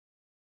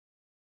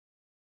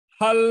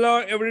Hello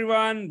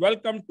everyone,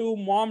 welcome to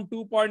MOM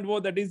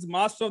 2.0, that is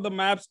Master of the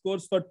Maps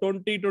course for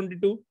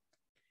 2022.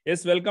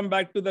 Yes, welcome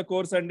back to the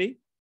course Andy.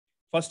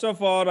 First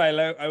of all,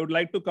 I would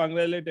like to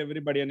congratulate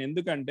everybody and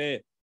ఎందుకంటే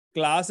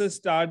classes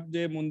start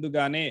చేయ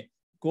ముందుగానే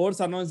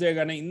course announce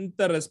చేయగానే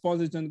ఇంత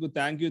response ఇచ్చినందుకు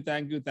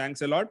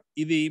thanks a lot.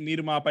 ఇది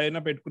మీరు మా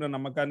పైన పెట్టుకున్న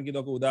నమ్మకానికి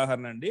ఇది ఒక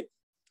ఉదాహరణ అండి.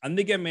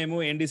 అందుకే మేము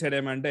ఏం డిసైడ్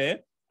అయ్యామంటే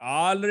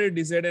ఆల్రెడీ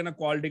డిసైడ్ అయిన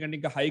క్వాలిటీ కంటే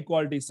ఇంకా హై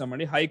క్వాలిటీ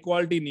ఇస్తామండి. High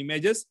quality in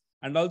images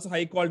and also high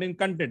quality in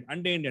content.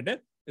 అంటే ఏంటంటే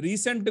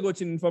రీసెంట్గా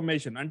వచ్చిన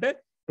ఇన్ఫర్మేషన్ అంటే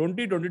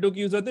 2022కి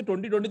యూజ్ అవుతుంది,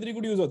 2023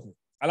 కూడా యూజ్ అవుతుంది.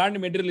 అలాంటి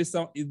మెటీరియల్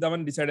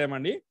ఇద్దామని డిసైడ్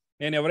అయ్యామండి.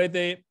 నేను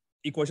ఎవరైతే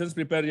ఈ క్వశ్చన్స్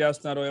ప్రిపేర్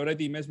చేస్తున్నారో,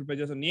 ఎవరైతే ఇమేజ్ ప్రిపేర్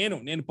చేస్తున్నారో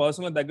నేను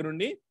పర్సనల్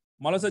దగ్గరుండి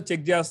మరోసారి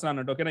చెక్ చేస్తున్నాను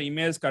అన్నట్టు. ఓకేనా,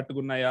 ఇమేజ్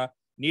కట్టుకున్నాయా,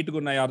 నీట్గా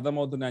ఉన్నాయా,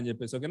 అర్థమవుతున్నాయా అని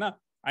చెప్పేసి. ఓకేనా,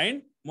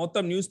 అండ్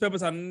మొత్తం న్యూస్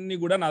పేపర్స్ అన్ని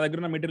కూడా నా దగ్గర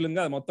ఉన్న మెటీరియల్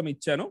అది మొత్తం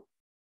ఇచ్చాను.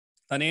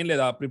 తనేం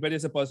లేదా ప్రిపేర్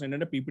చేసే పర్సన్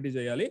ఏంటంటే పీపీటీ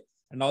చేయాలి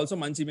అండ్ ఆల్సో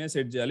మంచి ఇమేజ్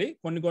సెట్ చేయాలి.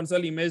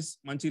 కొన్నిసార్లు ఇమేజ్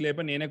మంచి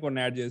లేకపోతే నేనే కొన్ని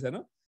యాడ్ చేశాను.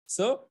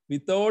 So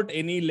without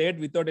any late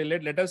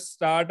let us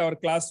start our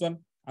class 1.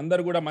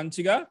 అందరు కూడా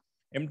మంచిగా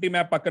ఎంటీ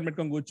మ్యాప్ పక్కన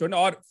పెట్టుకొని కూర్చోండి.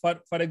 Are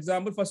for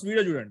example first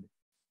video చూడండి,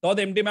 తర్వాత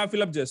ఎంటీ మ్యాప్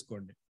ఫిల్అప్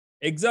చేసుకోండి.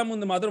 ఎగ్జామ్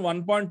ముందు మాత్రం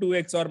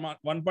 1.2x ఆర్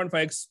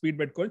 1.5x స్పీడ్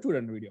పెట్టుకొని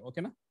చూడండి వీడియో.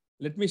 ఓకేనా,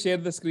 let me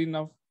share the screen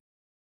now.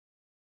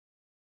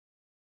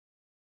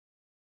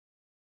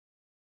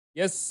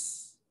 Yes,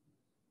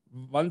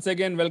 once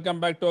again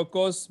welcome back to our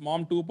course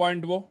MOM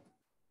 2.0.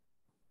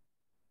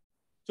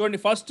 చూడండి,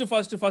 ఫస్ట్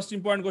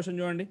ఇంపార్టెంట్ క్వశ్చన్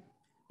చూడండి.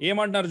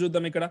 ఏమంటున్నారు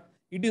చూద్దాం ఇక్కడ.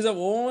 It is the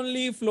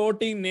only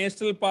floating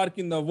national park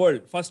in the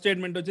world. First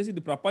statement వచ్చేసి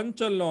ఇది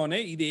ప్రపంచంలోనే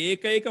ఇది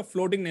ఏకైక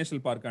ఫ్లోటింగ్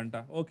నేషనల్ పార్క్ అంట.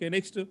 Okay,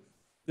 next,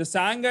 the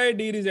Sangai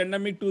Deere is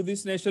endemic to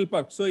this national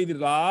park. So ఇది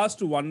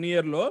లాస్ట్ 1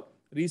 yearలో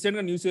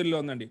రీసెంట్గా న్యూస్ ఇయర్లో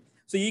ఉందండి.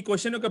 సో ఈ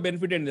క్వశ్చన్ యొక్క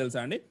బెనిఫిట్ ఏంటి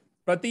తెలుసా అండి,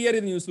 ప్రతి ఇయర్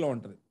ఇది న్యూస్లో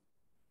ఉంటుంది.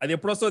 అది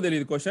ఎప్పుడు వస్తుందో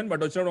తెలియదు క్వశ్చన్,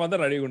 బట్ వచ్చినప్పుడు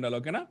మాత్రం రెడీగా ఉండాలి.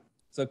 ఓకేనా,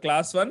 so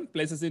class 1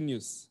 places in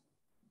news.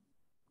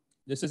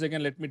 Just a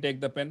second, let me take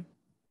the pen.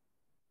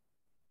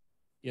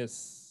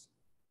 Yes,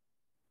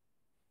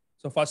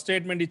 so first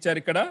statement ఇచ్చారు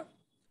ఇక్కడ,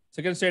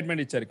 సెకండ్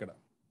స్టేట్మెంట్ ఇచ్చారు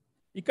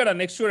ఇక్కడ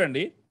నెక్స్ట్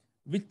చూడండి,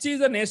 which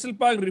is the national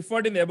park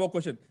referred in above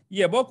question. ఈ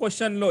అబోవ్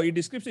క్వశ్చన్లో ఈ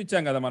డిస్క్రిప్షన్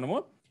ఇచ్చాం కదా మనము,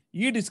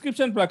 ఈ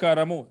డిస్క్రిప్షన్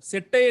ప్రకారము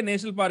సెట్ అయ్యే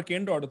నేషనల్ పార్క్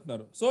ఏంటో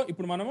అడుగుతున్నారు. సో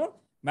ఇప్పుడు మనము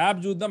మ్యాప్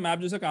చూద్దాం,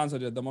 మ్యాప్ చూసాక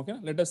ఆన్సర్ చేద్దాం. Okay,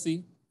 let us see.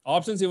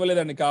 Options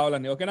ఇవ్వలేదండి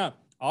కావాలని. ఓకేనా,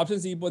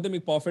 ఆప్షన్స్ ఇవ్వకపోతే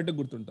మీకు పర్ఫెక్ట్గా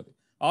గుర్తుంటుంది.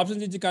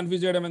 ఆప్షన్స్ ఇచ్చి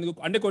కన్ఫ్యూజ్ చేయడం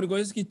ఎందుకు అంటే కొన్ని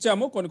క్వశ్చన్స్కి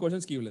ఇచ్చాము, కొన్ని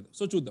క్వశ్చన్స్కి ఇవ్వలేదు.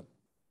 సో చూద్దాం.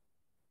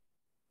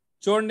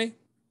 చూడండి,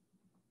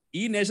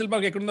 ఈ నేషనల్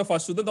పార్క్ ఎక్కడుందో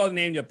ఫస్ట్ చూద్దాం, తర్వాత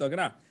నేను చెప్తా.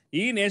 ఓకేనా,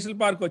 ఈ నేషనల్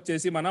పార్క్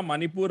వచ్చేసి మన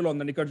మణిపూర్లో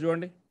ఉందండి. ఇక్కడ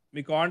చూడండి,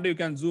 మీకు కావాలంటే you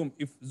can Zoom.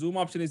 If Zoom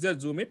option is there,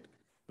 Zoom it.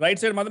 Right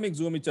side మాత్రం మీకు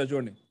జూమ్ ఇచ్చారు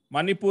చూడండి.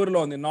 మణిపూర్లో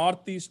ఉంది,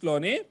 నార్త్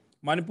ఈస్ట్లోని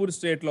మణిపూర్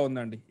స్టేట్లో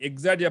ఉందండి.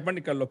 ఎగ్జాక్ట్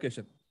చెప్పండి ఇక్కడ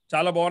లొకేషన్.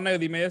 చాలా బాగున్నాయి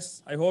కదా images.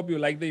 I hope you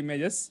like the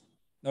images.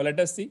 Now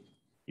let us see.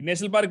 ఈ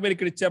నేషనల్ పార్క్ పేరు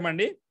ఇక్కడ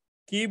ఇచ్చామండి,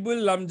 కీబుల్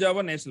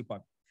లంజావో నేషనల్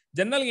పార్క్.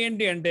 జనరల్గా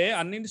ఏంటి అంటే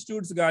అన్ని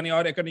ఇన్స్టిట్యూట్స్ కానీ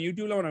ఆర్ ఎక్కడ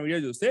యూట్యూబ్లో మనం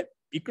వీడియో చూస్తే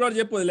ఇక్కడ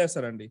చెప్పి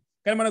వదిలేస్తారండి,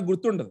 కానీ మనకు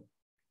గుర్తుండదు.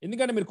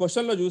 ఎందుకంటే మీరు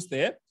క్వశ్చన్లో చూస్తే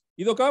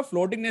ఇది ఒక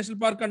ఫ్లోటింగ్ నేషనల్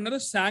పార్క్ అంటారు,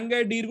 సాంఘై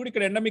డీర్ కూడా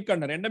ఇక్కడ ఎండమిక్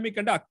అంటారు. ఎండమిక్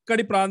అంటే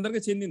అక్కడి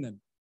ప్రాంతానికి చెందిందని.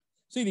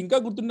 సో ఇది ఇంకా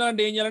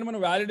గుర్తుండాలంటే ఏం చేయాలంటే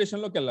మనం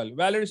వ్యాలిడేషన్లోకి వెళ్ళాలి.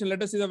 Validation,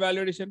 let us see the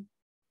validation.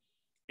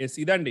 Yes,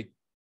 ఇదండి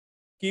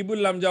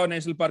కీబుల్ లంజావో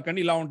నేషనల్ పార్క్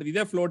అండి. ఇలా ఉంటుంది,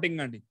 ఇదే ఫ్లోటింగ్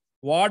అండి.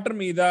 వాటర్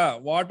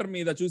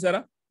మీద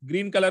చూసారా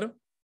గ్రీన్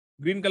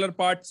కలర్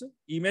పార్ట్స్.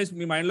 ఇమేజ్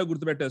మీ మైండ్లో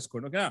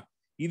గుర్తుపెట్టేసుకోండి. ఓకేనా,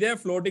 ఇదే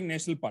ఫ్లోటింగ్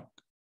నేషనల్ పార్క్.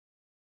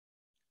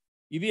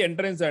 ఇది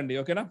ఎంట్రన్స్ అండి.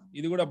 ఓకేనా,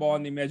 ఇది కూడా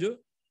బాగుంది ఇమేజ్.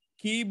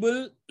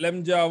 కీబుల్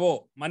లంజావో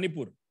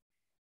మణిపూర్.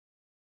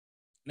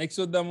 నెక్స్ట్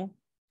చూద్దాము.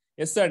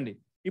 ఎస్ అండి,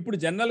 ఇప్పుడు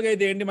జనరల్గా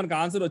అయితే ఏంటి మనకు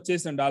ఆన్సర్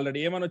వచ్చేసింది ఆల్రెడీ.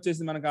 ఏమని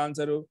వచ్చేసింది మనకు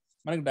ఆన్సరు,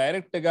 మనకు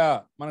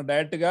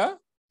డైరెక్ట్గా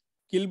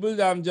కిల్బుల్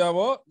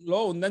లంజావోలో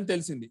ఉందని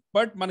తెలిసింది.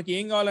 బట్ మనకి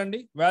ఏం కావాలండి,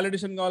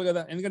 వ్యాలిడేషన్ కావాలి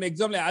కదా. ఎందుకంటే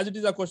ఎగ్జామ్లో యాజ్ ఇట్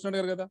ఈస్ ఆ క్వశ్చన్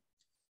అడిగారు కదా.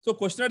 సో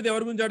క్వశ్చన్ అడిగితే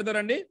ఎవరి గురించి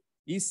అడుగుతారండి,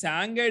 ఈ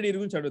సాంఘై డీర్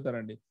గురించి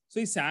అడుగుతారండి. సో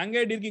ఈ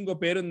సాంఘై డీర్కి ఇంకో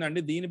పేరు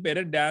ఉందండి, దీని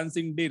పేరే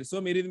డాన్సింగ్ డీర్. సో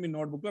మీరు ఇది మీ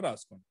నోట్బుక్లో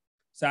రాసుకోండి.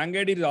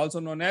 Sangai Deere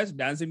also known as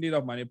dancing Deere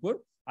of Manipur.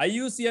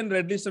 IUCN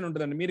red list అని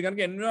ఉంటుందండి. మీరు కనుక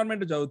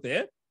ఎన్విరాన్మెంట్ చదివితే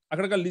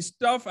అక్కడ ఒక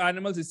లిస్ట్ ఆఫ్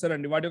యానిమల్స్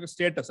ఇస్తారండి, వాటి యొక్క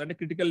స్టేటస్ అంటే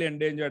క్రిటికల్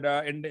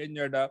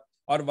ఎండేంజర్డ్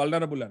ఆర్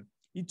వల్నరబుల్ అని.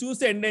 ఇది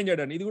చూస్తే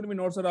ఎండేంజర్డ్ అని, ఇది కూడా మీ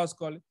నోట్స్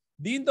రాసుకోవాలి.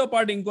 దీంతో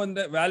పాటు ఇంకొంత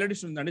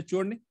వ్యాలిడేషన్ ఉందండి.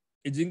 చూడండి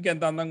ఈ జింక్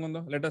ఎంత అందంగా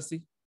ఉందో. Let us see.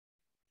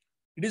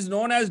 It is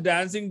known as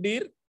dancing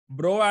Deere,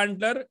 bro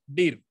యాంట్లర్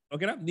Deere.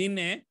 ఓకేనా,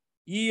 దీన్నే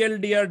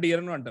ELDR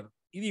డీర్ అని అంటారు.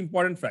 ఇది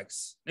ఇంపార్టెంట్ ఫ్యాక్ట్స్.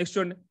 నెక్స్ట్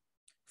చూడండి,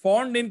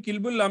 found in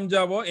కిల్బుల్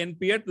లంజావో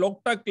NPT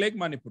Loktak lake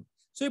Manipur.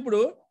 So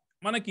ఇప్పుడు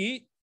మనకి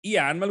ఈ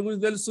యానిమల్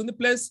గురించి తెలుస్తుంది,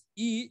 ప్లస్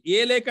ఈ ఏ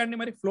లేక్ అండి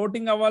మరి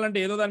ఫ్లోటింగ్ అవ్వాలంటే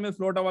ఏదో దాని మీద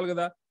ఫ్లోట్ అవ్వాలి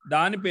కదా,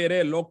 దాని పేరే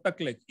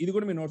లోక్టాక్ లేక్. ఇది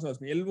కూడా మీ నోట్స్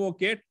రాసుకోండి,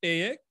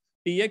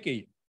 LOKTAKE.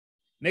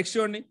 నెక్స్ట్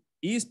చూడండి,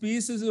 ఈ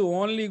స్పీసీస్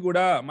ఓన్లీ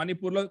కూడా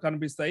మణిపూర్లో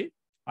కనిపిస్తాయి.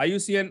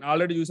 IUCN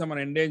ఆల్రెడీ చూసాం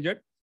మనం, ఎండేంజర్డ్.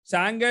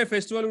 సాంఘై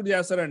ఫెస్టివల్ కూడా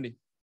చేస్తారండి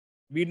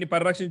వీటిని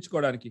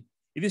పరిరక్షించుకోవడానికి.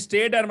 ఇది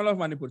స్టేట్ యానిమల్ ఆఫ్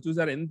మణిపూర్.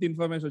 చూసారా ఎంత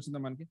ఇన్ఫర్మేషన్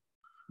వచ్చిందో మనకి.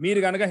 మీరు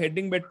కనుక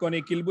హెడ్డింగ్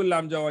పెట్టుకొని కిల్బుల్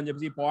లంజావో అని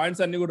చెప్పి ఈ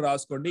పాయింట్స్ అన్ని కూడా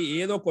రాసుకోండి,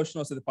 ఏదో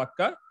క్వశ్చన్ వస్తుంది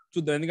పక్కా.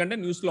 చూద్దాం, ఎందుకంటే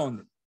న్యూస్లో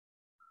ఉంది.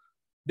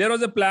 There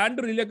was a plan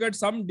to relocate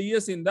some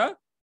DS in the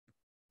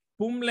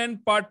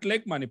Pumlenpat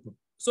Lake, Manipur.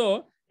 So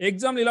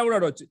exam ఇలా కూడా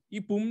అడవచ్చు, ఈ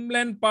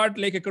పుంబ్లెన్ పార్ట్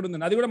లేక్ ఎక్కడ ఉంది,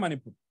 అది కూడా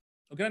మణిపూర్.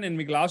 ఓకేనా, నేను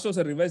మీకు లాస్ట్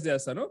ఒకసారి రివైజ్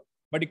చేస్తాను,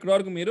 బట్ ఇక్కడ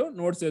వరకు మీరు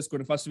నోట్స్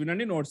చేసుకోండి, ఫస్ట్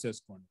వినండి, నోట్స్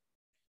చేసుకోండి.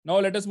 Now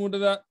let us move to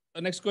the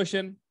next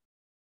question.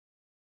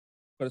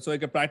 So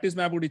ఇక్కడ ప్రాక్టీస్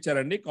మ్యాప్ కూడా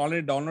ఇచ్చారండి,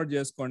 ఆల్రెడీ డౌన్లోడ్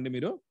చేసుకోండి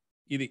మీరు.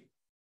 ఇది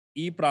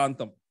ఈ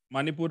ప్రాంతం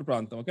మణిపూర్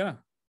ప్రాంతం. ఓకేనా,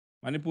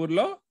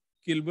 మణిపూర్లో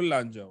కిల్బుల్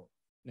లాంజావో.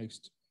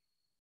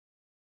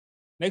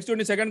 నెక్స్ట్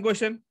ఉండి సెకండ్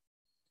క్వశ్చన్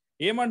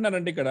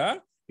ఏమంటున్నారంటే ఇక్కడ,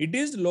 it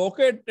is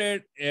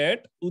located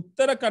at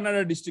Uttara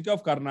Kannada district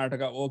of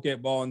Karnataka. Okay,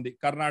 బాగుంది,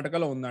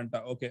 కర్ణాటకలో ఉందంట.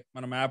 ఓకే,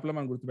 మన మ్యాప్ లో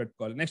మనం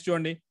గుర్తుపెట్టుకోవాలి. నెక్స్ట్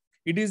చూడండి,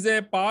 it is a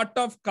part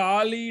of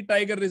Kali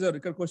tiger reserve.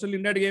 ఇక్కడ క్వశ్చన్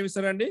ఇండియాకి ఏమి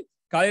ఇస్తారండి,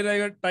 కాళీ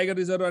టైగర్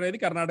రిజర్వ్ అనేది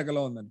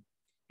కర్ణాటకలో ఉందని.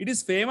 It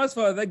is famous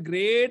for the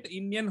great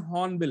Indian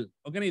Hornbill.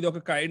 ఓకేనా, ఇది ఒక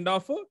కైండ్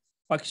ఆఫ్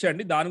పక్షి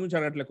అండి, దాని గురించి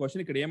అడగట్లే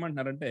క్వశ్చన్. ఇక్కడ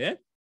ఏమంటున్నారంటే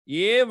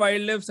ఏ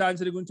వైల్డ్ లైఫ్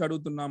శాంచురీ గురించి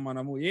అడుగుతున్నాం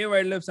మనము. ఏ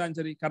వైల్డ్ లైఫ్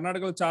శాంచురీ,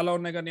 కర్ణాటకలో చాలా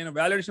ఉన్నాయి కదా, నేను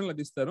వాల్యుయేషన్ లో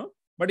తీస్తాను,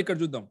 బట్ ఇక్కడ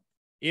చూద్దాం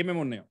ఏమేమి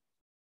ఉన్నాయో.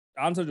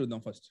 ఆన్సర్ చూద్దాం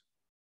ఫస్ట్.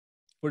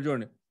 ఇప్పుడు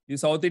చూడండి, ఇది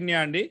సౌత్ ఇండియా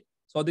అండి,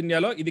 సౌత్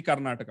ఇండియాలో ఇది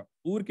కర్ణాటక.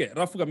 ఊరికే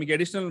రఫ్ గా మీకు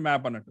అడిషనల్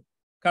మ్యాప్ అన్నట్టు.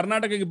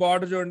 కర్ణాటకకి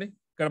బార్డర్ చూడండి,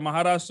 ఇక్కడ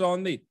మహారాష్ట్ర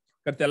ఉంది,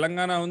 ఇక్కడ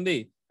తెలంగాణ ఉంది,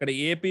 ఇక్కడ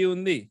ఏపీ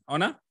ఉంది,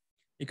 అవునా,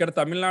 ఇక్కడ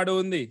తమిళనాడు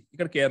ఉంది,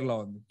 ఇక్కడ కేరళ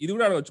ఉంది. ఇది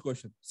కూడా అడగచ్చు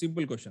క్వశ్చన్,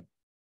 సింపుల్ క్వశ్చన్.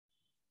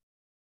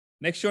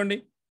 నెక్స్ట్ చూడండి,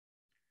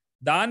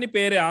 దాని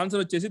పేరే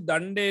ఆన్సర్ వచ్చేసి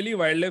దండేలి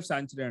వైల్డ్ లైఫ్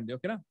శాంచురీ అండి.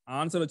 ఓకేనా,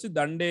 ఆన్సర్ వచ్చి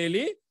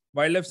దండేలి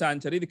వైల్డ్ లైఫ్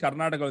శాంచురీ, ఇది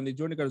కర్ణాటక ఉంది.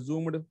 చూడండి ఇక్కడ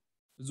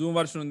జూమ్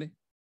వర్షన్ ఉంది.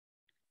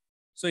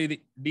 సో ఇది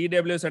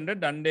DWS అంటే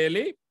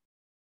Dandeli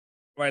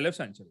wild life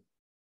sanctuary.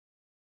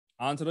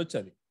 Answer వచ్చి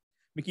అది.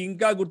 మీకు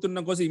ఇంకా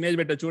గుర్తున్న కోసం ఇమేజ్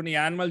పెట్టచ్చు, చూడండి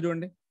యానిమల్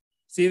చూడండి,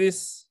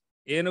 సిరీస్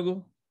ఏనుగు.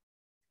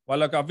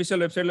 వాళ్ళ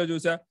అఫీషియల్ వెబ్సైట్లో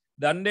చూసా,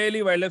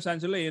 దండేలి వైల్డ్ లైఫ్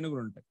శాంచురీలో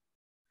ఏనుగులు ఉంటాయి.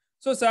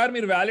 సో సార్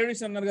మీరు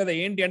వాల్యుయేషన్ అన్నారు కదా,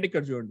 ఏంటి అంటే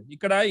ఇక్కడ చూడండి,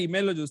 ఇక్కడ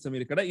ఇమేజ్లో చూస్తే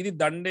మీరు ఇక్కడ ఇది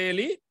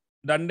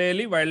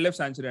దండేలి వైల్డ్ లైఫ్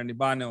శాంచురీ అండి,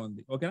 బాగానే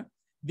ఉంది. ఓకేనా,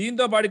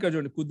 దీంతో పాటు ఇక్కడ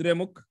చూడండి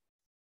కుద్రేముఖ్.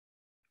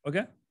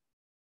 ఓకే,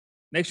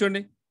 నెక్స్ట్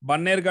చూడండి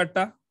బన్నేర్ఘట్ట,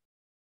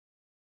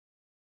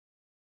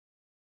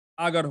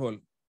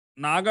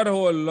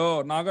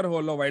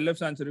 నాగర్హోల్లో వైల్డ్ లైఫ్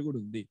శాంచురీ కూడా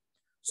ఉంది.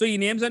 సో ఈ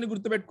నేమ్స్ అన్ని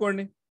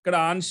గుర్తుపెట్టుకోండి. ఇక్కడ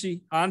ఆన్షి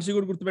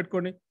కూడా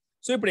గుర్తుపెట్టుకోండి.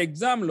 సో ఇప్పుడు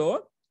ఎగ్జామ్ లో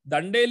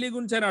దండేలి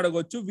గురించి అని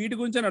అడగొచ్చు, వీటి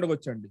గురించి అని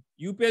అడగొచ్చు అండి.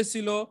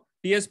 యూపీఎస్సీలో,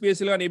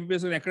 టీఎస్పీఎస్సీలో కానీ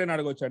ఏపీఎస్సీలో ఎక్కడైనా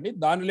అడగొచ్చు అండి,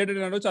 దాని రిలేటెడ్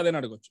అడగొచ్చు, అదే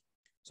అడగొచ్చు.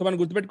 సో మనం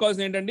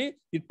గుర్తుపెట్టుకోవాల్సింది ఏంటంటే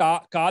ఈ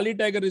కాళీ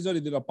టైగర్ రిజర్వ్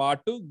ఇది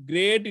పార్ట్,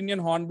 గ్రేట్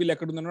ఇండియన్ హార్న్బిల్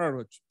ఎక్కడ ఉందని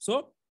అడగొచ్చు. సో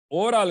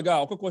ఓవరాల్ గా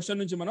ఒక క్వశ్చన్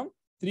నుంచి మనం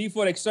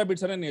 3-4 ఎక్స్ట్రా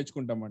బిట్స్ అనేది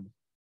నేర్చుకుంటామండి.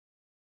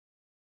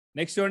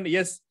 నెక్స్ట్ చూడండి,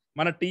 ఎస్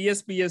మన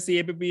టీఎస్పీఎస్సీ,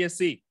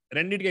 ఏపీఎస్సీ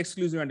రెండింటికి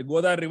ఎక్స్క్లూజివ్ అండి,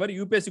 గోదావరి రివర్.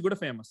 యూపీఎస్సీ కూడా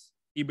ఫేమస్.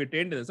 ఈ బిట్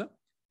ఏంటి తెలుసా,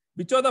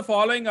 which of the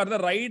following are the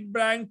right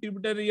bank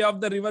tributary of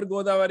the river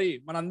Godavari.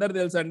 మనందరూ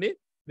తెలుసా అండి,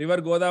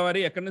 రివర్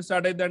గోదావరి ఎక్కడి నుంచి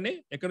స్టార్ట్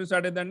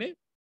అవుతుందండి,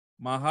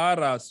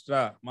 మహారాష్ట్ర.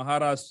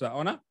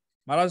 అవునా,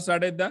 మహారాష్ట్ర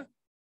స్టార్ట్ అయిద్దా,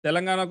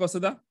 తెలంగాణకు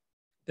వస్తుందా,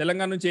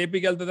 తెలంగాణ నుంచి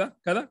ఏపీకి వెళ్తుందా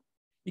కదా.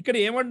 ఇక్కడ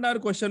ఏమంటున్నారు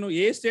క్వశ్చన్,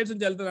 ఏ స్టేట్స్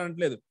నుంచి వెళ్తుంది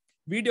అనట్లేదు,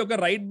 వీటి యొక్క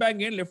రైట్ బ్యాంక్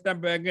ఏంటి, లెఫ్ట్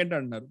బ్యాంక్ ఏంటి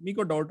అంటున్నారు.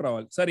 మీకు డౌట్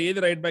రావాలి, సార్ ఏది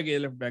రైట్ బ్యాంక్,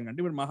 ఏది లెఫ్ట్ బ్యాంక్ అంటే,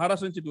 ఇప్పుడు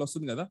మహారాష్ట్ర నుంచి ఇట్లా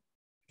వస్తుంది కదా,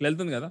 ఇట్లా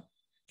వెళ్తుంది కదా,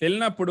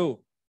 వెళ్ళినప్పుడు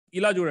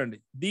ఇలా చూడండి,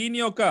 దీని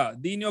యొక్క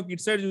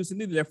ఇటు సైడ్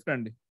చూసింది ఇది లెఫ్ట్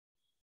అండి,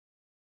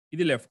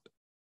 ఇది లెఫ్ట్.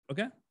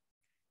 ఓకే,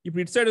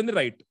 ఇప్పుడు ఇటు సైడ్ ఉంది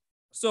రైట్.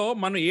 సో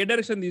మనం ఏ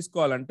డైరెక్షన్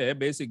తీసుకోవాలంటే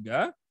బేసిక్ గా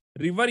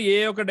రివర్ ఏ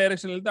ఒక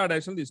డైరెక్షన్ వెళ్తే ఆ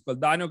డైరెక్షన్ తీసుకోవాలి,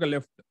 దాని ఒక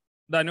లెఫ్ట్,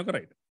 దాని ఒక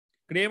రైట్.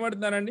 ఇక్కడ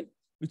ఏమంటున్నారండి,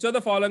 which of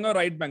the following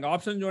right bank.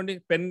 Option చూడండి,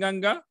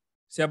 పెన్గంగా,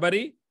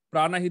 శబరి,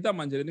 ప్రాణహిత,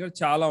 మంజరి, ఎందుకంటే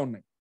చాలా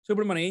ఉన్నాయి. సో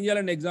ఇప్పుడు మనం ఏం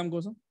చేయాలండి ఎగ్జామ్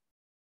కోసం,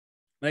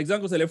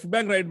 లెఫ్ట్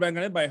బ్యాంక్ రైట్ బ్యాంక్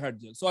అనేది బై హార్ట్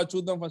చేయాలి. సో అది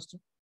చూద్దాం, ఫస్ట్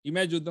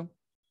ఇమేజ్ చూద్దాం.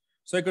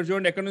 సో ఇక్కడ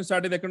చూడండి ఎక్కడి నుంచి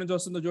స్టార్ట్ అయ్యి ఎక్కడి నుంచి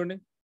వస్తుందో చూడండి,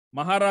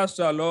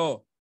 మహారాష్ట్రలో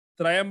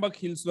త్రయంబక్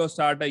హిల్స్ లో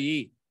స్టార్ట్ అయ్యి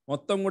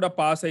మొత్తం కూడా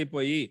పాస్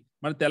అయిపోయి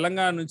మన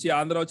తెలంగాణ నుంచి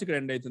ఆంధ్ర వచ్చి ఇక్కడ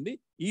ఎండ్ అవుతుంది.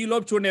 ఈ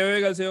లోపు చూడండి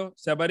ఏవేవి కలిసాయో,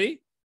 శబరి,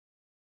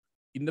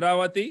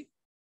 ఇంద్రావతి,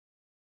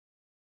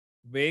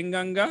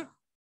 వేంగంగా,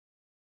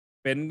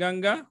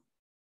 పెన్గంగా,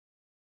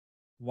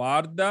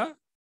 వార్ధ,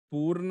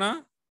 పూర్ణ,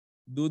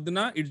 దూద్న,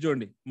 ఇటు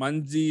చూడండి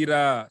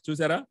మంజీరా.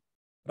 చూసారా,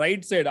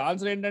 రైట్ సైడ్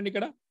ఆన్సర్ ఏంటండి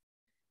ఇక్కడ,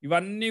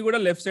 ఇవన్నీ కూడా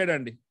లెఫ్ట్ సైడ్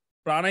అండి.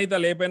 ప్రాణహిత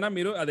లేపైనా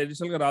మీరు అది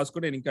అడిషనల్ గా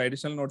రాసుకుంటే నేను ఇంకా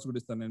అడిషనల్ నోట్స్ కూడా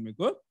ఇస్తాను నేను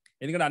మీకు,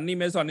 ఎందుకంటే అన్ని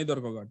ఇమేజ్ అన్ని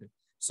దొరకవు కాబట్టి.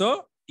 సో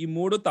ఈ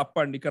 3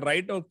 తప్పండి. ఇక్కడ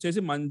రైట్ వచ్చేసి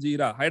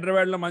మంజీరా,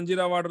 హైదరాబాద్ లో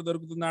మంజీరా వాటర్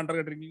దొరుకుతుంది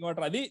అంటారు, డ్రింకింగ్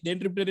వాటర్. అది దేని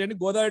ట్రిబ్యూటరీ అని,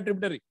 గోదావరి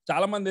ట్రిబ్యూటరీ,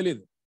 చాలా మంది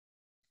తెలియదు.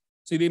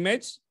 సో ఇది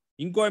ఇమేజ్.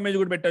 ఇంకో ఇమేజ్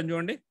కూడా పెట్టాను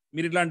చూడండి,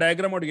 మీరు ఇట్లాంటి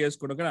డయాగ్రామ్ ఒకటి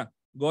వేసుకోండి. ఓకేనా,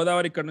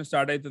 గోదావరి ఇక్కడ నుంచి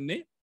స్టార్ట్ అవుతుంది,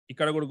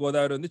 ఇక్కడ కూడా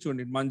గోదావరి ఉంది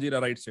చూడండి, మంజీరా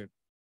రైట్ సైడ్,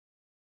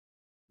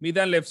 మీ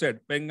దాని left side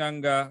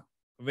Penganga,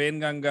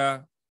 వేన్గంగా,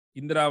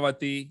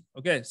 Indravati,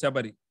 okay,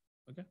 Sabari.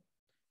 Okay,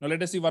 now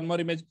let us see one more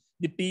image.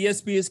 The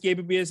TSPS,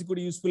 KPSC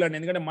కూడా యూస్ఫుల్ అండి,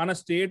 ఎందుకంటే మన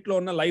స్టేట్ లో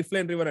ఉన్న లైఫ్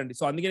లైన్ రివర్ అండి.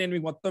 సో అందుకే నేను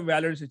మీకు మొత్తం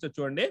వాల్యుయేషన్ ఇచ్చా.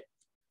 చూడండి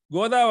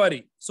గోదావరి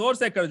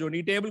సోర్స్ ఎక్కడ చూడండి,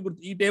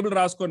 ఈ టేబుల్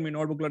రాసుకోండి మీ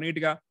నోట్బుక్ లో నీట్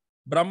గా.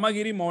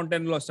 బ్రహ్మగిరి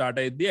మౌంటైన్ లో స్టార్ట్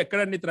అయ్యింది,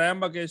 ఎక్కడండి,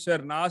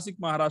 త్రయంబకేశ్వర్, నాసిక్,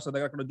 మహారాష్ట్ర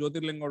దగ్గర, అక్కడ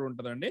జ్యోతిర్లింగం కూడా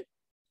ఉంటుందండి.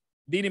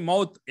 దీని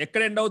మౌత్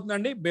ఎక్కడ ఎండ్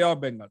అవుతుందండి, బే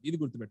ఆఫ్ బెంగాల్, ఇది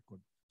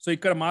గుర్తుపెట్టుకోండి. సో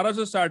ఇక్కడ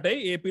మహారాష్ట్ర స్టార్ట్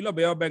అయ్యి ఏపీలో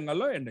బే ఆఫ్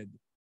బెంగాల్లో ఎండ్ అయింది.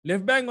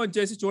 లెఫ్ట్ బ్యాంక్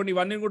వచ్చేసి చూడండి,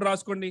 ఇవన్నీ కూడా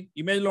రాసుకోండి,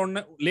 ఇమేజ్ లో ఉన్న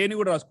లేని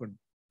కూడా రాసుకోండి.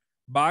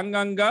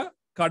 బాంగంగా,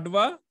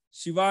 కడ్వా,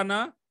 శివానా,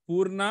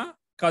 పూర్ణ,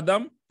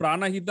 కదం,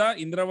 ప్రాణహిత,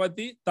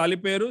 ఇంద్రవతి,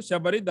 తాలిపేరు,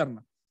 శబరి, ధర్ణ.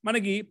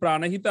 మనకి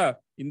ప్రాణహిత,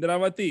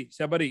 ఇంద్రావతి,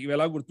 శబరి ఇవి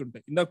ఎలా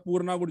గుర్తుంటాయి? ఇందాక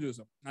పూర్ణ కూడా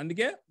చూసాం.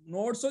 అందుకే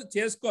నోట్స్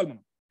చేసుకోవాలి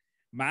మనం.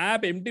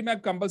 మ్యాప్ ఎంటీ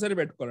మ్యాప్ కంపల్సరీ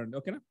పెట్టుకోవాలండి.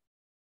 ఓకేనా?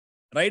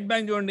 రైట్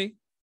బ్యాంక్ చూడండి,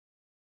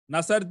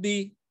 నసర్ది,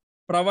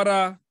 ప్రవర,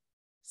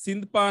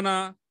 సింధ్పానా,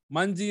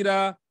 మంజీరా,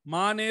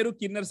 మానేరు,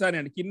 కిన్నెరసాని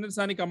అండి.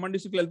 కిన్నెరసాని ఖమ్మం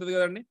డిస్ట్రిక్ట్ వెళ్తుంది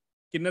కదండి.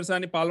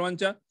 కిన్నెరసాని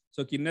పాల్వంచ.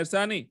 సో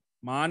కిన్నెరసాని,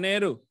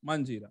 మానేరు,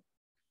 మంజీరా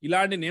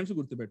ఇలాంటి నేమ్స్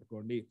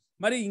గుర్తుపెట్టుకోండి.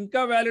 మరి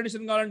ఇంకా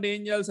వ్యాలిడేషన్ కావాలంటే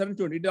ఏం చేయాలి సార్ అని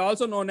చూడండి. ఇట్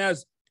ఆల్సో నోన్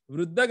యాజ్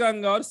వృద్ధ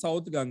Ganga are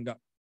south Ganga.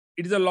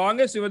 It is the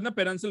longest river in the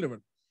పెనిన్సుల్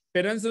river.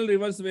 పెనిన్సుల్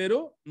reverse వేరు,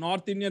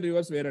 నార్త్ ఇండియన్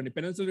రివర్స్ వేరు అండి.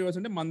 పెనిన్సుల్ రివర్స్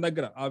అంటే మన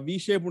దగ్గర ఆ వి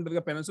షేప్ ఉంటుంది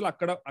కదా పెనిన్సుల్,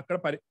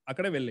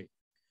 అక్కడ వెళ్ళాయి.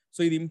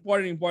 సో ఇది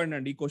ఇంపార్టెంట్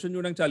అండి. ఈ క్వశ్చన్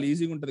చూడడానికి చాలా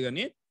ఈజీగా ఉంటుంది,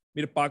 కానీ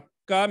మీరు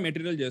పక్కా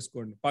మెటీరియల్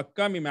చేసుకోండి,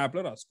 పక్కా మీ మ్యాప్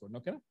లో రాసుకోండి.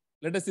 ఓకేనా?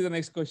 Let us see the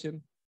next question.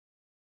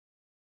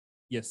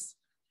 Yes,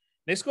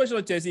 next question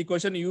వచ్చేసి ఈ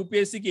క్వశ్చన్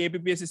యూపీఎస్సీకి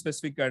ఏపీఎస్సీ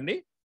స్పెసిఫిక్ అండి.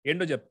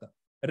 ఏంటో చెప్తా.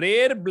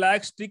 Rare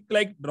black stick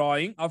like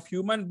drawing of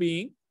human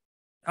being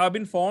have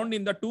been found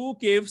in the 2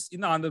 caves in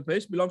the Andhra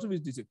Pradesh belongs to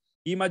which district?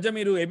 ఈ మధ్య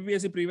మీరు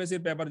APSC previous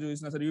year paper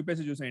చూసినా సరే,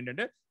 యూపీఎస్సీ చూసినా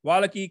ఏంటంటే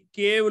వాళ్ళకి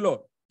కేవ్ లో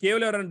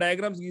ఎవరైనా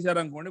డయాగ్రామ్స్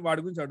గీసారనుకోండి,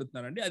 వాడి గురించి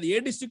అడుగుతున్నారండి. అది ఏ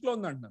డిస్ట్రిక్ట్ లో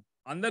ఉంది అంటున్నారు.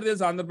 అందరు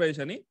తెలుసు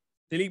ఆంధ్రప్రదేశ్ అని,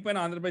 తెలియకపోయినా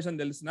ఆంధ్రప్రదేశ్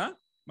అని తెలిసినా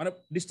మన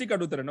డిస్ట్రిక్ట్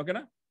అడుగుతారండి.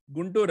 ఓకేనా?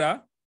 గుంటూరా,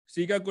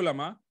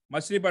 శ్రీకాకుళమా,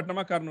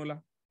 మచిలీపట్నమా, కర్నూలా?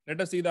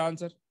 Let us see the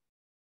answer.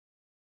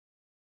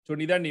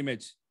 చూడండి, ఇదండి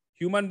ఇమేజ్.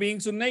 హ్యూమన్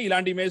బీయింగ్స్ ఉన్నాయి,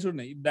 ఇలాంటి ఇమేజ్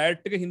ఉన్నాయి.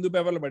 డైరెక్ట్ గా హిందూ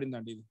పేపర్ లో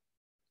పడిందండి. ఇది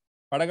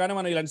పడగానే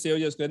మనం ఇలాంటి సేవ్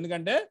చేసుకోవాలి.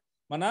 ఎందుకంటే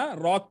మన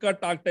రాక్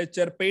కట్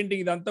ఆర్కిటెక్చర్,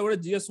 పెయింటింగ్ ఇదంతా కూడా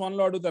GS1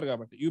 లో అడుగుతారు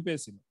కాబట్టి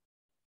యూపీఎస్సీలో.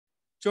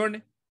 చూడండి,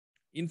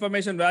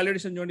 ఇన్ఫర్మేషన్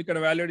వాల్యుయేషన్ చూడండి. ఇక్కడ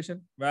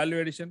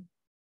వాల్యుయేషన్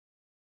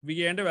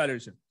విఏ అంటే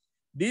valuation.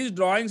 These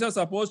drawings are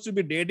suppose to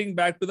be dating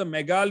back to the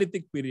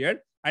megalithic period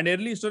and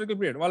early historical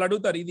period. వాళ్ళు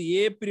అడుగుతారు ఇది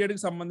ఏ పీరియడ్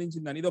కి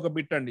సంబంధించిందని. ఇది ఒక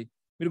బిట్ అండి,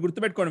 మీరు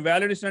గుర్తుపెట్టుకోండి.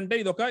 వాల్యుయేషన్ అంటే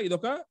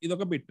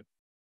ఇదొక బిట్.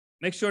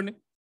 నెక్స్ట్ చూడండి,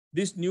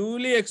 this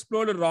newly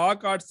explored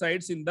rock art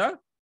sites in the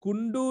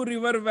కుండు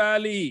river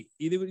valley.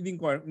 ఇది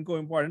ఇంకో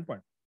important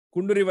point.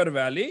 కుండు river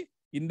valley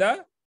in the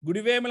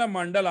గుడివేముల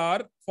mandal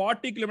are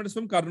 40 kilometres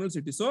from Kurnool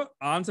city. So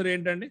answer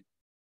ఏంటండి?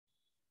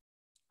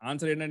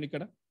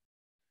 ఇక్కడ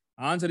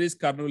answer is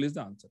Kurnool is the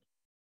answer.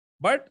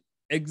 But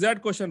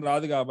exact question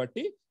రాదు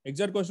కాబట్టి,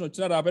 exact question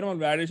వచ్చినా రాబోయినా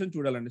మనం valuation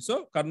చూడాలండి. So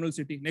Kurnool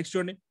city. Next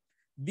చూడండి,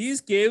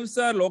 these caves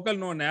are local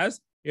known as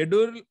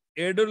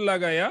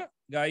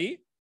ఎడుర్లగాయి,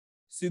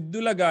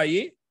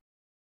 సిద్ధులగాయి,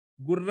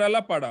 గుర్రల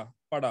పడ.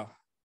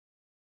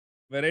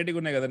 వెరైటీగా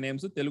ఉన్నాయి కదా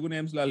నేమ్స్, తెలుగు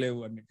నేమ్స్ లా లేవు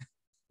అన్ని.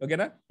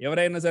 ఓకేనా?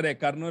 ఎవరైనా సరే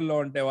కర్నూలులో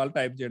ఉంటే వాళ్ళు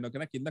టైప్ చేయండి.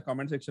 ఓకేనా? కింద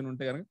కామెంట్ సెక్షన్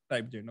ఉంటే కనుక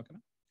టైప్ చేయండి. ఓకేనా?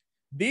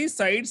 These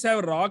sides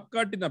have rock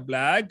cut in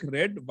black,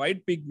 red,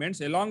 white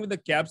pigments along with the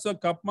caps of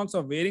cup marks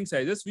of wearing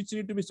sizes which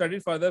need to be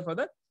studied for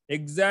the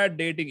exact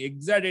dating.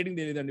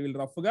 తెలియదండి. వీళ్ళు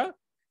rough గా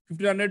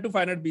 1500 to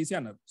 500 BC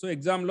అన్నారు. So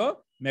exam లో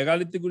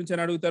megalithic గురించి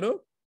అని అడుగుతారు,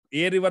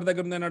 ఏ river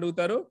దగ్గర ఉందని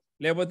అడుగుతారు,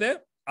 లేకపోతే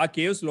ఆ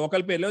కేవ్స్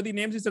లోకల్ పేర్లు ఈ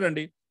నేమ్స్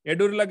ఇస్తాడండి.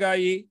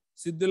 ఎడుర్లగాయి,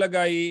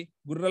 సిద్ధులగాయి,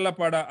 గుర్రల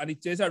పడ అని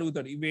ఇచ్చేసి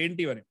అడుగుతాడు.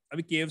 ఇవేంటి అని,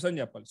 అవి కేవ్స్ అని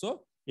చెప్పాలి. సో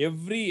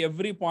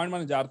ఎవ్రీ పాయింట్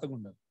మనం జాగ్రత్తగా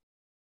ఉండాలి.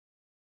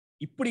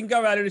 ఇప్పుడు ఇంకా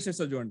వ్యాలిడేషన్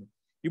ఇస్తారు చూడండి.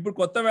 ఇప్పుడు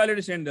కొత్త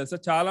వ్యాలిడేషన్ ఏంటి తెలుసా?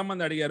 చాలా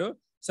మంది అడిగారు,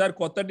 సార్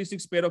కొత్త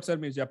డిస్ట్రిక్ట్స్ పేరు ఒకసారి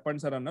మీరు చెప్పండి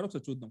సార్ అన్నారు.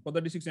 ఒకసారి చూద్దాం కొత్త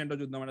డిస్ట్రిక్ట్స్ ఏంటో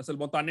చూద్దాం. అసలు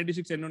మొత్తం అన్ని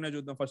డిస్ట్రిక్ట్స్ ఎన్ని ఉన్నాయో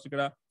చూద్దాం.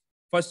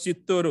 ఫస్ట్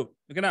చిత్తూరు,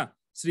 ఓకేనా?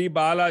 శ్రీ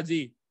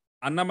బాలాజీ,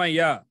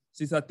 అన్నమయ్య,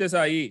 శ్రీ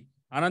సత్యసాయి,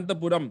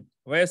 అనంతపురం,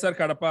 వైఎస్ఆర్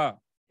కడప,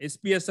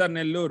 ఎస్పీఎస్ఆర్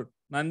నెల్లూరు,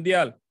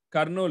 నంద్యాల్,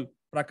 కర్నూలు,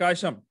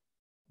 ప్రకాశం,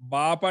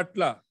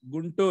 బాపట్ల,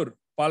 గుంటూరు,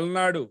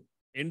 పల్నాడు,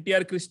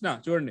 ఎన్టీఆర్ కృష్ణ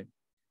చూడండి,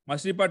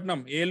 మచిలీపట్నం,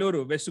 ఏలూరు,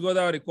 వెస్ట్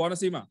గోదావరి,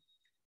 కోనసీమ,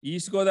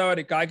 ఈస్ట్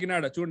గోదావరి,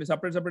 కాకినాడ చూడండి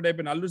సపరేట్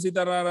అయిపోయింది. అల్లూరు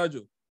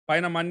సీతారామరాజు,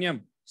 పైన మన్యం,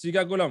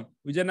 శ్రీకాకుళం,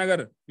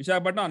 విజయనగర్,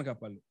 విశాఖపట్నం,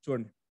 అనకాపల్లి.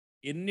 చూడండి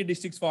ఎన్ని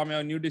డిస్ట్రిక్ట్స్ ఫామ్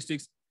అయ్యాయి, new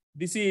districts.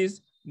 This is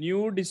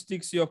new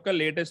districts యొక్క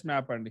లేటెస్ట్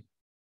మ్యాప్ అండి.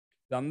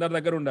 ఇది అందరి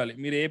దగ్గర ఉండాలి.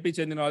 మీరు ఏపీ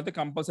చెందిన వాళ్ళైతే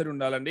కంపల్సరీ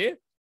ఉండాలండి.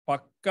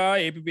 పక్కా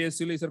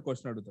ఏపీఎస్సీలో ఈసారి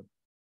క్వశ్చన్ అడుగుతారు.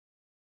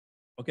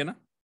 ఓకేనా?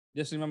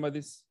 Just remember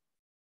this.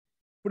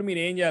 ఇప్పుడు మీరు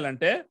ఏం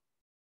చేయాలంటే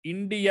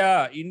ఇండియా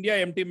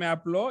ఎంటీ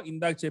మ్యాప్ లో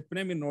ఇందాక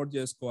చెప్పినే మీరు నోట్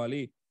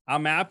చేసుకోవాలి. ఆ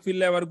మ్యాప్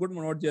ఫిల్ అయ్యే వరకు కూడా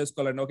నోట్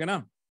చేసుకోవాలండి. ఓకేనా?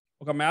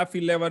 ఒక మ్యాప్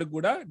ఫిల్ అయ్యే వరకు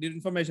కూడా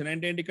ఇన్ఫర్మేషన్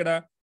ఏంటంటే ఇక్కడ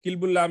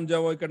కిల్బుల్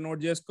లాంజావో ఇక్కడ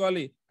నోట్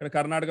చేసుకోవాలి, ఇక్కడ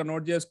కర్ణాటక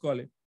నోట్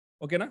చేసుకోవాలి.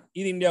 ఓకేనా?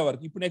 ఇది ఇండియా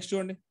వరకు. ఇప్పుడు నెక్స్ట్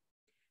చూడండి,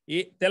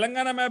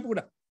 తెలంగాణ మ్యాప్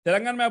కూడా.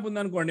 తెలంగాణ మ్యాప్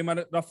ఉందనుకోండి, మన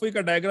రఫ్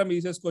ఇక్కడ డయాగ్రామ్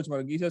గీసేసుకోవచ్చు.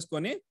 మనం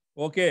గీసేసుకొని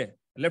ఓకే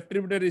లెఫ్ట్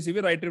ట్రిబ్యూటరీస్ ఇవి,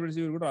 రైట్ ట్రిబ్యూటరీస్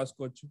ఇవి కూడా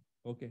రాసుకోవచ్చు.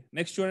 ఓకే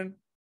నెక్స్ట్ చూడండి,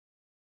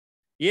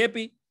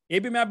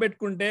 ఏపీ మ్యాప్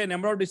పెట్టుకుంటే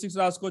నెంబర్ ఆఫ్ డిస్ట్రిక్ట్స్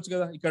రాసుకోవచ్చు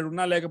కదా, ఇక్కడ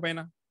ఉన్నా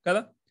లేకపోయినా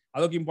కదా,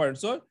 అదొక ఇంపార్టెంట్.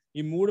 సో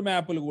ఈ 3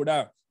 మ్యాప్లు కూడా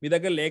మీ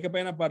దగ్గర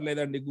లేకపోయినా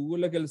పర్లేదండి,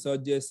 గూగుల్లోకి వెళ్ళి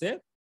సర్చ్ చేస్తే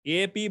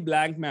AP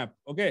blank map,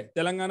 okay,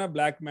 Telangana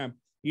blank map,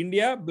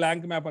 India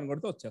blank map అని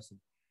కొడితే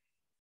వచ్చేస్తుంది.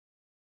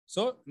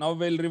 So now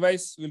will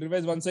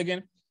revise once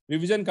again.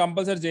 Revision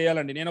compulsory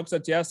చేయాలండి. నేను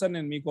ఒకసారి చేస్తాను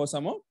నేను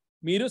మీకోసము,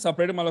 మీరు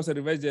సపరేట్ మళ్ళీ ఒకసారి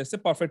రివైజ్ చేస్తే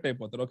పర్ఫెక్ట్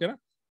అయిపోతారు. ఓకేనా?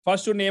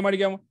 ఫస్ట్ ఏం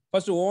అడిగాము,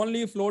 first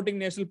only floating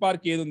national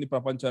park ఏది ఉంది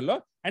ప్రపంచంలో,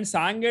 అండ్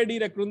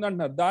సాంగేడీర్ ఎక్కడుంది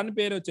అంటున్నారు. దాని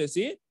పేరు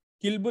వచ్చేసి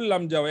కిల్బుల్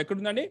లంజావ్.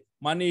 ఎక్కడుందండి?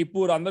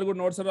 మణిపూర్. అందరు కూడా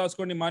నోట్స్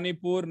రాసుకోండి,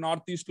 మణిపూర్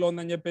నార్త్ ఈస్ట్ లో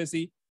ఉందని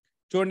చెప్పేసి.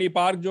 చూడండి ఈ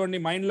పార్క్ చూడండి,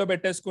 మైండ్ లో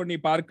పెట్టేసుకోండి ఈ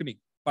పార్క్ ని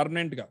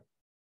పర్మనెంట్ గా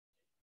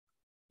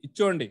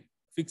ఇచ్చోండి,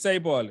 ఫిక్స్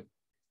అయిపోవాలి.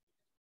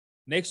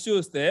 నెక్స్ట్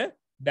చూస్తే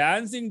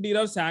డాన్సింగ్ డీర్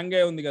ఆఫ్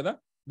శాంఘై ఉంది కదా,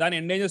 దాని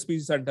ఎండేంజర్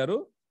స్పీసీస్ అంటారు.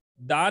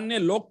 దాన్నే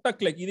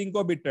లోక్టక్ లైక్, ఇది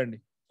ఇంకో బిట్ అండి.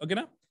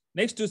 ఓకేనా.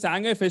 నెక్స్ట్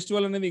శాంఘై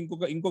ఫెస్టివల్ అనేది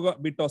ఇంకొక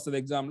బిట్ వస్తుంది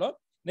ఎగ్జామ్ లో.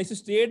 Next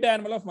state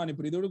animal of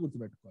Manipur, ఇది కూడా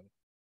గుర్తుపెట్టుకోవాలి.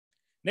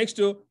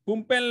 నెక్స్ట్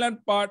పుంలెన్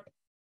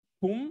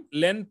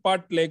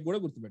పాట్ లేక్ కూడా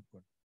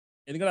గుర్తుపెట్టుకోండి,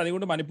 ఎందుకంటే అది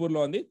కూడా మణిపూర్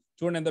లో ఉంది.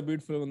 చూడండి ఎంత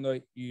బ్యూటిఫుల్ ఉందో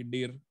ఈ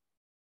డీర్.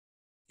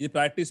 ఇది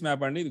ప్రాక్టీస్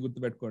మ్యాప్ అండి, ఇది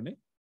గుర్తుపెట్టుకోండి.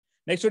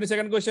 Next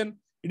second question,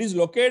 it is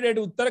located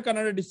Uttara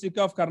Kannada district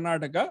of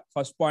Karnataka.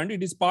 First point,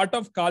 it is part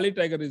of Kali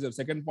tiger reserve.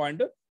 Second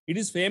point, it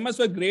is famous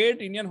for great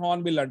Indian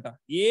Hornbill అంట.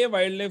 ఏ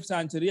వైల్డ్ లైఫ్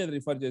సాంచురీ అది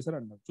refer చేశారు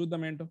అంటారు.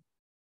 చూద్దాం ఏంటో.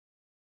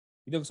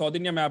 ఇది ఒక సౌత్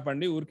ఇండియా మ్యాప్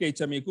అండి, ఊరికే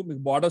ఇచ్చా మీకు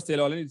బార్డర్స్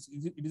తెలియాలని.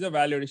 It is a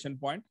value addition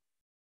point.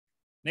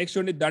 Next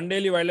ఉండి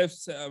దండేలి వైల్డ్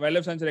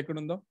లైఫ్ సాంచురీ ఎక్కడ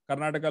ఉందో,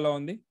 కర్ణాటకలో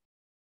ఉంది.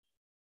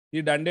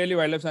 ఈ దండేలి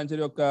వైల్డ్ లైఫ్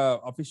సాంచురీ యొక్క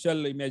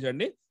అఫీషియల్ ఇమేజ్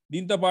అండి.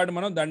 దీంతో పాటు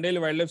మనం Dandeli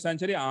wild life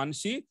sanctuary,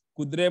 ఆన్షి,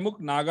 Kudremukh,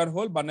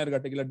 Nagarhole,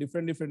 బన్నర్ఘట్ ఇలా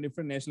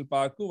different national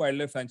park wild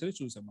life sanctuary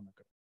చూసాం మనం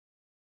అక్కడ.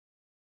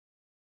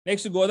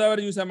 నెక్స్ట్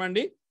గోదావరి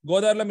చూసామండి.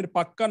 గోదావరిలో మీరు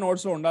పక్కా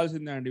నోట్స్ లో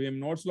ఉండాల్సిందే అండి. మేము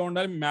నోట్స్ లో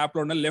ఉండాలి, మ్యాప్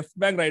లో ఉండాలి. లెఫ్ట్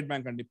బ్యాంక్ రైట్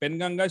బ్యాంక్ అండి.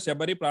 పెన్గంగా,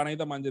 శబరి,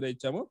 ప్రాణహిత, మంజిరా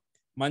ఇచ్చాము.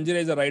 Manjeera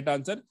is the right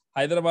answer.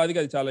 హైదరాబాద్కి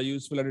అది చాలా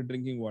యూస్ఫుల్ అండి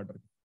డ్రింకింగ్ వాటర్.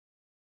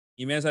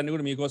 ఇమేజ్ అన్ని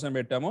కూడా మీకోసం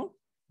పెట్టాము.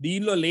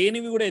 దీనిలో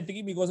లేనివి కూడా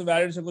ఎత్తికి మీకోసం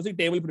వ్యాలిడేషన్ కోసం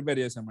టేబుల్ ప్రిపేర్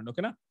చేసామండి.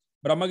 ఓకేనా.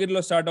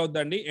 బ్రహ్మగిరిలో స్టార్ట్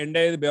అవుతుందండి, ఎండ్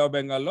అయ్యేది బే ఆఫ్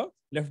బెంగాల్లో.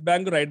 లెఫ్ట్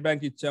బ్యాంక్ రైట్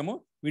బ్యాంక్ ఇచ్చాము.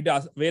 వీటి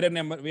వేరే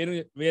నెంబర్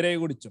వేరే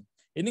కూడా ఇచ్చాము.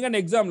 ఎందుకంటే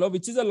ఎగ్జామ్ లో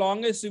which is the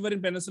longest river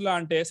in peninsula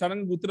అంటే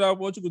సడన్ గుర్తు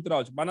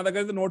రావచ్చు. మన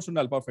దగ్గర అయితే నోట్స్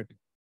ఉండాలి పర్ఫెక్ట్.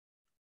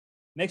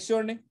 నెక్స్ట్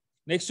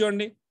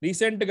చూడండి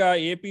రీసెంట్ గా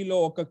ఏపీలో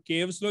ఒక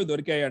కేవ్స్ లో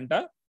దొరికాయంట.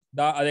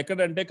 అది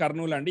ఎక్కడంటే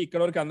కర్నూలు అండి.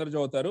 ఇక్కడ వరకు అందరు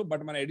చదువుతారు,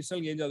 బట్ మన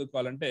అడిషనల్ ఏం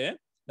చదువుకోవాలంటే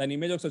దాని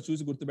ఇమేజ్ ఒకసారి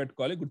చూసి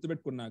గుర్తుపెట్టుకోవాలి.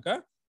 గుర్తుపెట్టుకున్నాక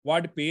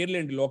వాటి పేర్లు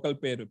ఏంటి, లోకల్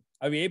పేరు,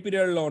 అవి ఏ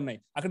పీరియడ్ లో ఉన్నాయి,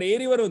 అక్కడ ఏ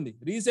రివర్ ఉంది,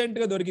 రీసెంట్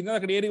గా దొరికింది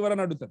అక్కడ ఏ రివర్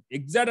అని అడుగుతారు.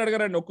 ఎగ్జాక్ట్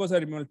అడగరండి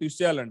ఒక్కోసారి మిమ్మల్ని ట్విస్ట్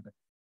చేయాలంటే.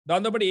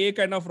 దాంతోపాటు ఏ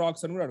కైండ్ ఆఫ్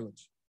రాక్స్ అని కూడా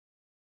అడగచ్చు.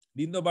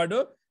 దీంతో పాటు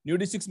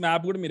న్యూడిస్టిక్స్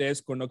మ్యాప్ కూడా మీరు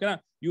వేసుకోండి. ఓకేనా.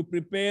 You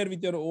prepare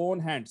with your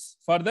own hands.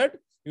 For that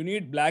you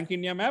need blank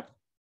India map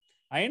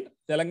and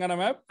Telangana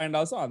map and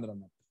also Andhra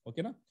map.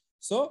 ఓకేనా.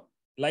 సో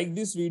లైక్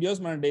దిస్ వీడియోస్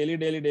మనం డైలీ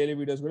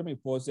వీడియోస్ కూడా మీకు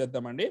పోస్ట్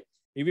చేద్దామండి.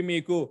 ఇవి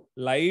మీకు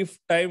లైఫ్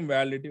టైం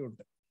వ్యాలిడిటీ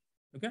ఉంటాయి.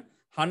 ఓకే,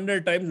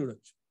 100 టైమ్స్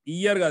చూడొచ్చు.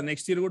 ఇయర్ కాదు,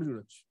 నెక్స్ట్ ఇయర్ కూడా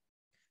చూడొచ్చు.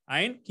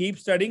 And keep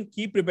studying,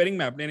 keep preparing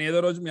map. నేను ఏదో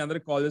రోజు మీ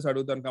అందరికి కాల్ చేసి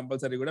అడుగుతాను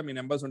కంపల్సరీ కూడా. మీ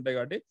నెంబర్స్ ఉంటాయి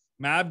కాబట్టి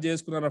మ్యాప్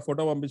చేసుకున్న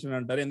ఫోటో పంపించండి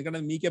అంటారు, ఎందుకంటే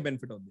మీకే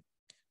బెనిఫిట్ ఉంది.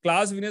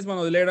 క్లాస్ వినేసి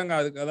మనం వదిలేయడం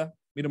కాదు కదా,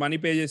 మీరు మనీ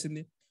పే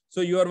చేసింది.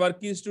 So your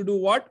work is to do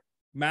what,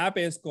 map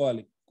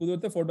వేసుకోవాలి.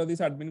 కుదిరితే ఫోటో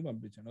తీసి అడ్మిన్కి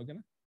పంపించండి.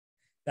 ఓకేనా.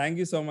 థ్యాంక్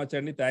యూ సో మచ్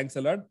అండి. Thanks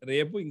a lot.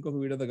 రేపు ఇంకొక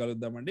వీడియోతో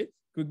కలుద్దామండి.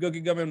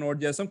 క్విక్గా మేము నోట్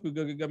చేస్తాం.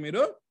 క్విక్గా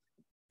మీరు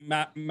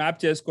మ్యాప్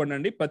చేసుకోండి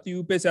అండి. ప్రతి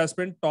యూపీఎస్సీ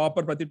ఆస్పిరెంట్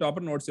ప్రతి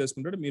టాపర్ నోట్స్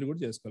చేసుకుంటాడు, మీరు కూడా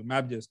చేసుకోవాలి,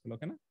 మ్యాప్ చేసుకోవాలి.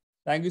 ఓకేనా.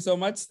 Thank you so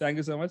much.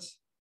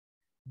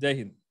 జై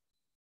హింద్.